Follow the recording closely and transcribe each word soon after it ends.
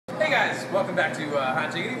guys, welcome back to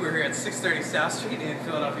Hot Diggity. We're here at 630 South Street in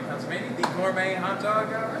Philadelphia, Pennsylvania, the gourmet hot dog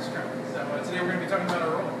restaurant. So today we're going to be talking about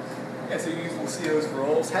our rolls. Yeah, so you use Riki-Oh's for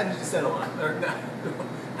rolls. How did you settle on? Or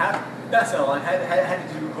not settle on. How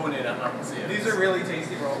did you hone in on Riki-Oh? These are really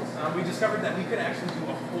tasty rolls. We discovered that we could actually do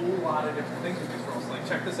a whole lot of different things with these rolls. Like,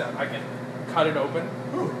 check this out. I can cut it open,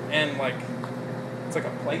 and like it's like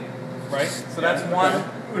a plate, right? So that's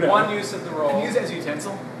one use of the roll. Can you use it as a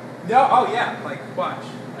utensil? No, oh yeah, like watch.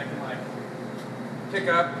 I can like pick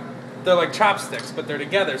up. They're like chopsticks, but they're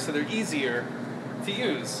together, so they're easier to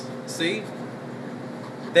use. See?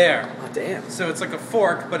 There. Oh damn. So it's like a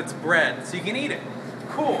fork, but it's bread, so you can eat it.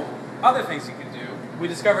 Cool. Other things you can do. We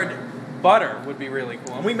discovered butter would be really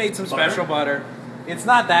cool, and we made some special butter. It's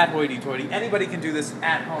not that hoity-toity. Anybody can do this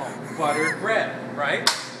at home. Buttered bread, right?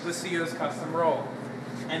 Riki-Oh's custom roll.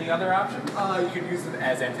 Any other options? You could use them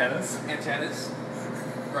as antennas. Antennas.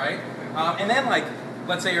 Right? And then, like,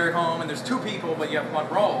 let's say you're at home and there's two people, but you have one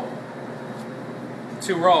roll.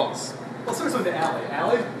 Two rolls. Well, so with the alley.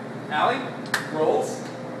 Allie? Rolls?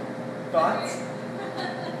 Thoughts?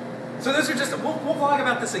 So those are just, we'll vlog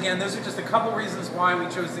about this again. Those are just a couple reasons why we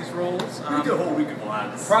chose these rolls. We could do a whole week of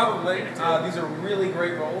vlogs. Probably. These are really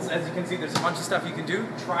great rolls. As you can see, there's a bunch of stuff you can do.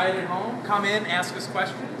 Try it at home. Come in, ask us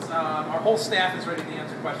questions. Our whole staff is ready to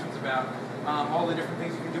answer questions about all the different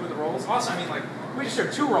things you can do with the rolls. Also, I mean, like, we just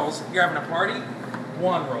showed 2 rolls. You're having a party,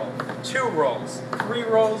 1 roll. 2 rolls. 3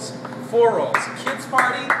 rolls, 4 rolls. Kids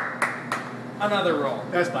party, another roll.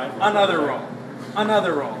 That's fine. Another roll.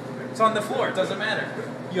 Another roll. It's on the floor. It doesn't matter.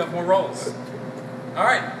 You have more rolls. All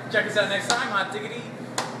right. Check us out next time. Hot Diggity.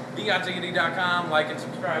 TheHotDiggity.com. Like and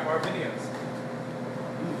subscribe our videos.